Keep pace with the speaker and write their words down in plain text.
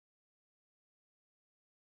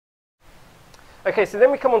Okay, so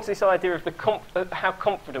then we come on to this idea of how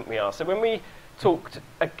confident we are. So when we talked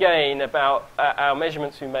again about our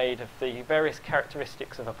measurements we made of the various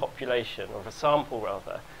characteristics of a population, or of a sample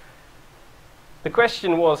rather, the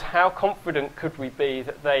question was how confident could we be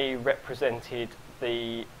that they represented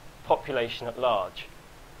the population at large?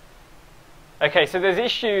 Okay, so there's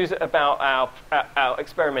issues about our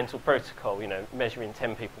experimental protocol, you know, measuring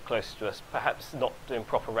 10 people close to us, perhaps not doing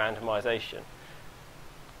proper randomization.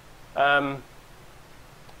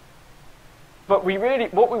 But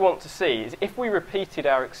what we want to see is if we repeated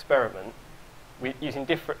our experiment using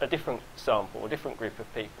a different sample, a different group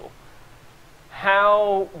of people,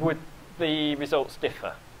 how would the results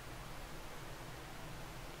differ?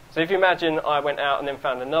 So if you imagine I went out and then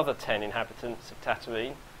found another 10 inhabitants of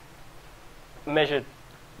Tatooine, measured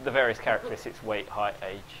the various characteristics, weight, height,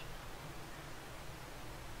 age,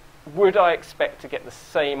 would I expect to get the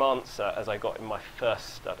same answer as I got in my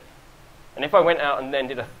first study? And if I went out and then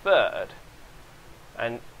did a third,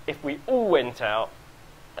 and if we all went out,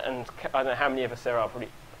 and I don't know how many of us there are, probably,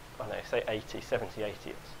 I don't know, say 80, 70, 80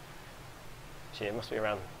 of us. Actually, it must be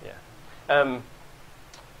around, yeah.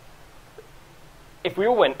 If we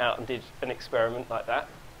all went out and did an experiment like that,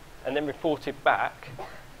 and then reported back,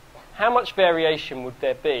 how much variation would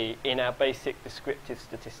there be in our basic descriptive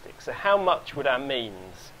statistics? So how much would our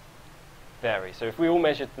means vary? So if we all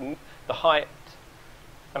measured the height,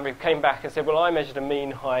 and we came back and said, well, I measured a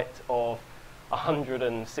mean height of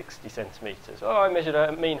 160 centimetres. Oh, I measured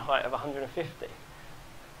a mean height of 150.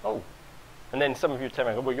 Oh. And then some of you would tell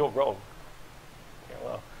me, well, you're wrong. Okay,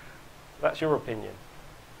 well, that's your opinion.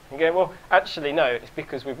 And go, well, actually, no, it's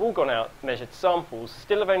because we've all gone out, measured samples,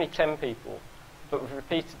 still of only 10 people, but we've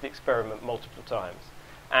repeated the experiment multiple times.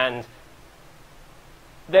 And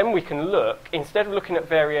then we can look, instead of looking at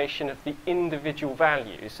variation of the individual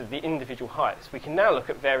values, of the individual heights, we can now look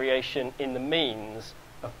at variation in the means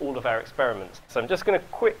of all of our experiments. So I'm just going to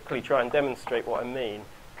quickly try and demonstrate what I mean,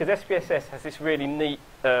 because SPSS has this really neat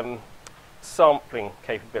sampling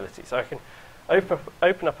capability. So I can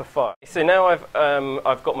open up a file. So now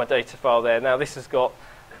I've got my data file there. Now this has got,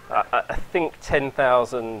 I think,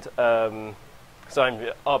 10,000. So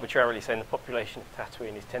I'm arbitrarily saying the population of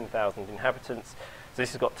Tatooine is 10,000 inhabitants. So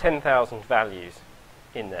this has got 10,000 values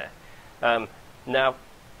in there. Now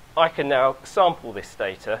I can now sample this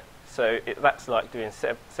data. So that's like doing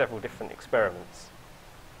several different experiments.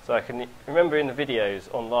 So I can remember in the videos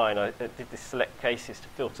online I did this select cases to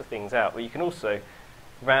filter things out, but you can also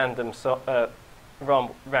random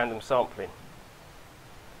sampling.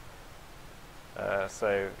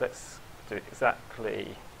 So let's do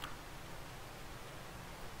exactly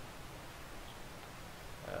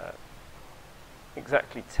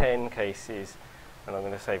exactly 10 cases, and I'm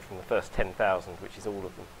going to say from the first 10,000, which is all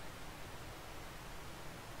of them.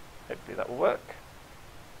 Hopefully that will work.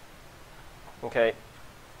 Okay,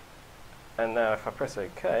 and now if I press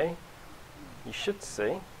OK, you should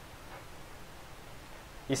see.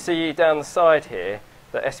 You see down the side here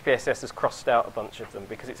that SPSS has crossed out a bunch of them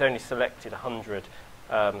because it's only selected 100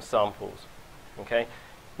 samples. Okay.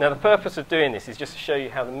 Now the purpose of doing this is just to show you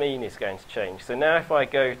how the mean is going to change. So now if I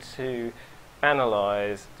go to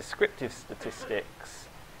Analyze Descriptive Statistics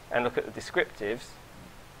and look at the descriptives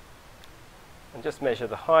and just measure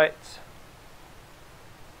the height.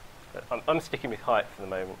 I'm sticking with height for the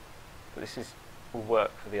moment, but this will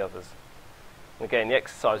work for the others. And again, the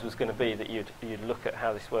exercise was going to be that you'd look at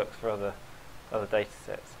how this works for other data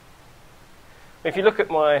sets. If you look at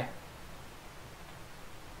my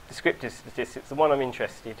descriptive statistics, the one I'm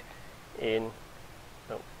interested in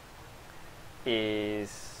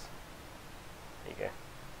is, there you go,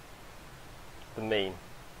 the mean.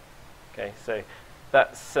 Okay, so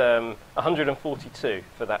that's 142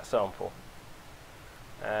 for that sample.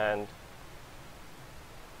 And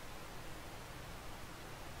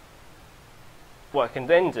what I can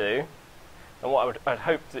then do, and what I'd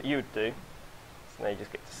hope that you would do, so now you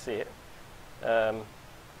just get to see it,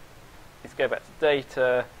 is go back to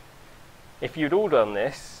data. If you'd all done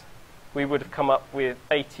this, we would have come up with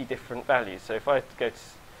 80 different values. So if I go to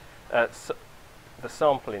the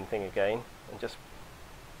sampling thing again, and just,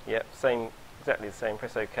 exactly the same,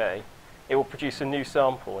 press OK, it will produce a new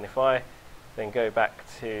sample. And if I then go back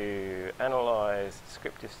to Analyze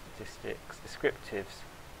Descriptive Statistics, Descriptives,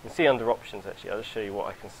 you can see under Options, actually, I'll just show you what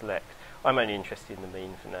I can select. I'm only interested in the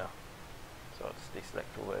mean for now, so I'll just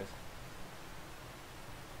deselect all those.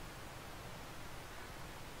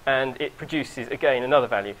 And it produces, again, another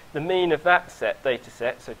value. The mean of that data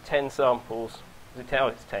set, so 10 samples, is it 10? Oh,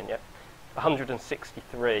 it's 10, yeah.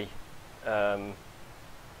 163. So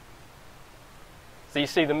you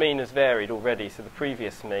see the mean has varied already. So the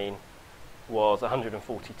previous mean was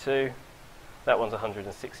 142. That one's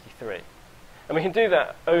 163. And we can do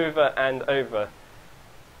that over and over,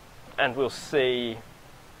 and we'll see.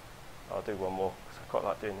 I'll do one more because I quite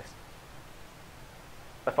like doing this.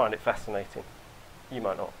 I find it fascinating. You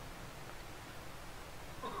might not.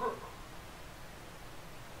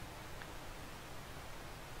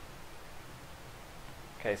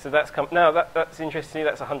 Okay, so that's that's interesting.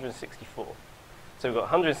 That's 164. So we've got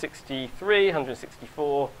 163,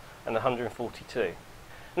 164, and 142. And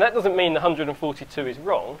that doesn't mean the 142 is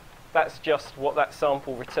wrong. That's just what that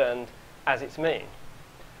sample returned as its mean.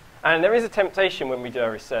 And there is a temptation when we do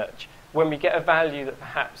our research, when we get a value that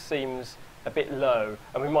perhaps seems a bit low,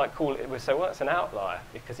 and we might call it, we'll say, well, that's an outlier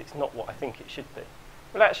because it's not what I think it should be.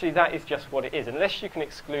 Well, actually, that is just what it is, unless you can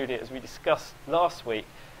exclude it, as we discussed last week,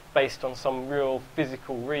 based on some real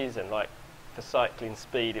physical reason, like for cycling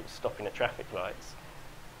speed, it was stopping at traffic lights.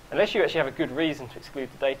 Unless you actually have a good reason to exclude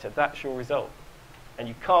the data, that's your result. And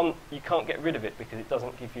you can't get rid of it because it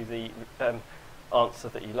doesn't give you the answer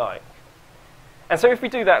that you like. And so if we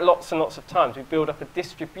do that lots and lots of times, we build up a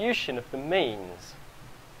distribution of the means.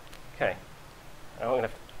 Okay, I'm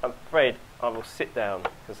afraid I will sit down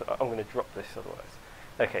because I'm going to drop this otherwise.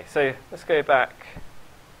 Okay, so let's go back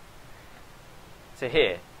to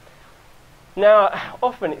here. Now,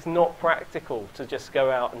 often it's not practical to just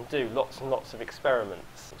go out and do lots and lots of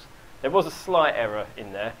experiments. There was a slight error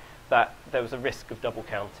in there that there was a risk of double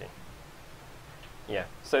counting. Yeah,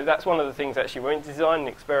 so that's one of the things actually when you design an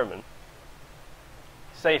experiment.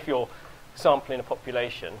 Say if you're sampling a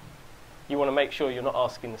population, you want to make sure you're not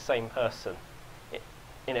asking the same person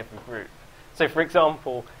in every group. So for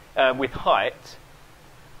example, with height,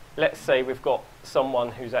 let's say we've got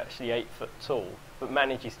someone who's actually 8 foot tall, but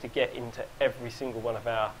manages to get into every single one of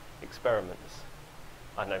our experiments.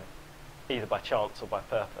 I don't know, either by chance or by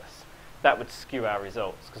purpose. That would skew our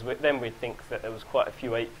results, because then we'd think that there was quite a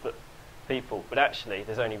few 8-foot people, but actually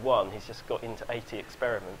there's only one. He's just got into 80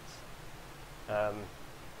 experiments.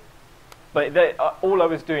 But all I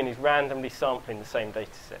was doing is randomly sampling the same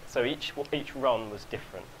data set, so each run was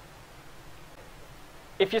different.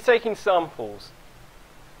 If you're taking samples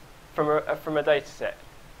from a data set,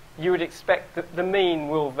 you would expect that the mean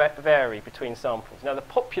will vary between samples. Now, the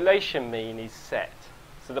population mean is set.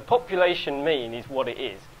 So the population mean is what it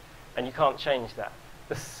is, and you can't change that.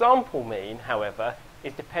 The sample mean, however,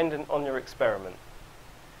 is dependent on your experiment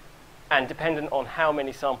and dependent on how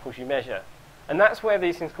many samples you measure. And that's where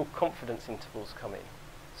these things called confidence intervals come in.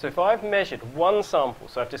 So if I've measured one sample,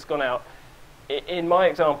 so I've just gone out, in my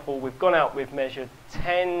example, we've measured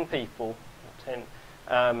 10 people,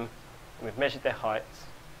 we've measured their heights,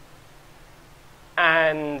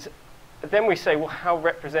 and then we say, well, how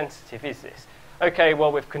representative is this? Okay,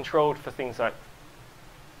 well, we've controlled for things like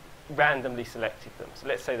randomly selected them. So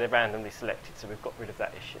let's say they're randomly selected, so we've got rid of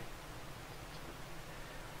that issue.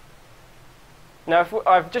 Now,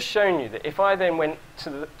 I've just shown you that if I then went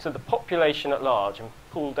to the population at large and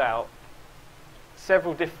pulled out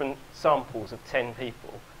several different samples of 10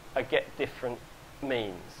 people, I get different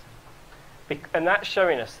means. And that's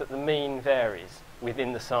showing us that the mean varies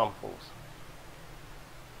within the samples.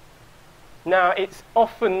 Now, it's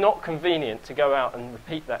often not convenient to go out and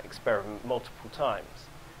repeat that experiment multiple times.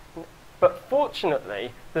 But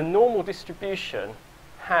fortunately, the normal distribution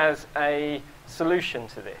has a solution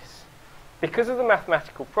to this. Because of the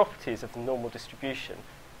mathematical properties of the normal distribution,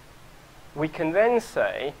 we can then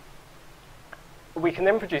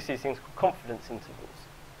produce these things called confidence intervals.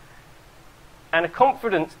 And a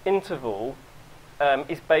confidence interval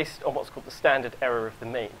is based on what's called the standard error of the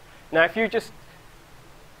mean. Now, if you just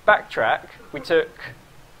backtrack, we took,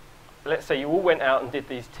 let's say you all went out and did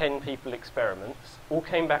these 10 people experiments, all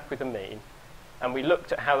came back with a mean, and we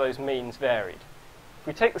looked at how those means varied. If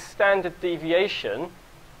we take the standard deviation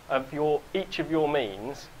of each of your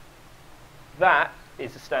means, that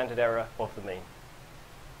is the standard error of the mean.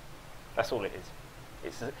 That's all it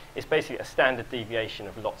is. It's basically a standard deviation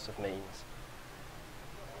of lots of means.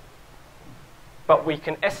 But we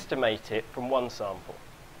can estimate it from one sample.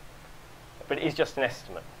 But it is just an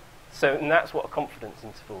estimate. So, and that's what a confidence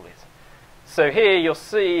interval is. So here you'll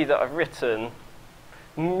see that I've written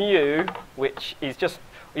mu, which is just,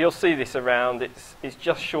 you'll see this around, it's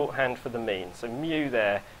just shorthand for the mean. So mu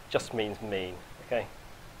there just means mean, okay?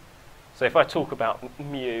 So if I talk about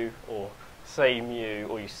mu or say mu,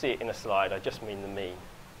 or you see it in a slide, I just mean the mean.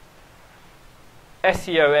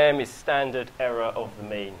 SEOM is standard error of the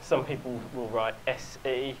mean. Some people will write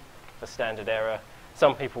SE for standard error.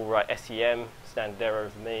 Some people will write SEM, standard error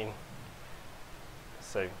of the mean.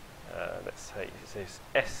 So let's say this is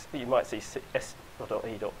S, you might see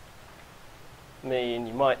S.E. mean,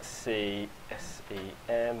 you might see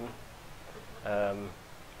SEM.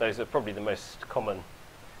 Those are probably the most common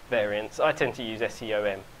variants. I tend to use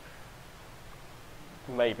SEOM,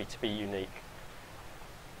 maybe to be unique.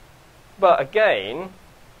 But again,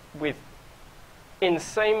 in the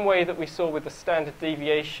same way that we saw with the standard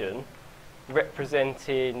deviation,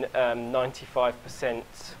 representing 95%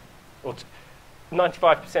 or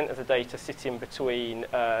 95% of the data sitting between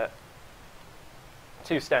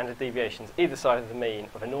two standard deviations, either side of the mean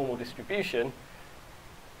of a normal distribution,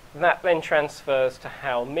 that then transfers to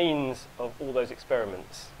how means of all those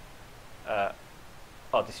experiments are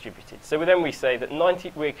distributed. So then we say that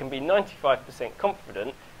we can be 95%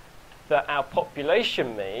 confident that our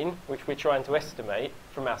population mean, which we're trying to estimate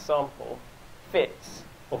from our sample, fits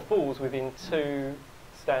or falls within two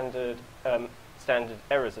standard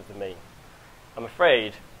errors of the mean. I'm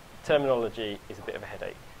afraid terminology is a bit of a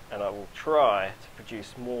headache, and I will try to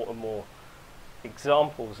produce more and more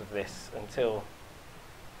examples of this until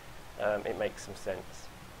it makes some sense.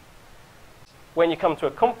 When you come to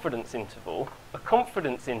a confidence interval,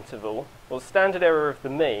 or the standard error of the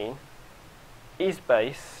mean, is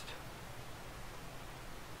based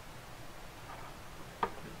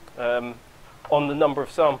on the number of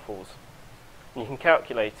samples. And you can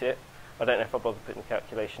calculate it. I don't know if I bother putting the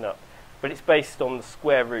calculation up, but it's based on the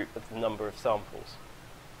square root of the number of samples.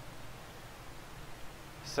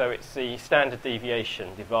 So it's the standard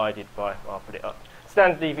deviation divided by, I'll put it up.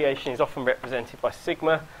 Standard deviation is often represented by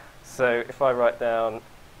sigma. So if I write down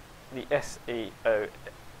the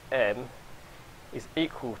SEOM is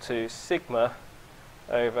equal to sigma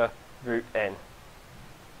over root n.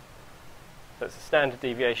 So it's the standard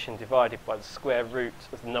deviation divided by the square root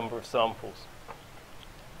of the number of samples.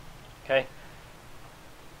 Okay?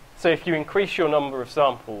 So if you increase your number of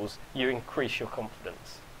samples, you increase your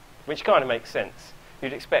confidence, which kind of makes sense.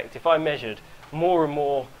 You'd expect if I measured more and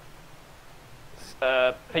more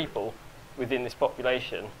people within this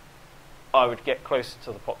population, I would get closer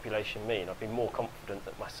to the population mean. I'd be more confident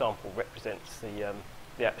that my sample represents the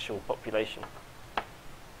actual population.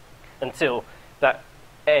 Until that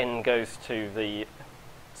n goes to the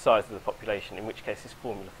size of the population, in which case this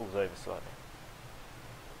formula falls over slightly.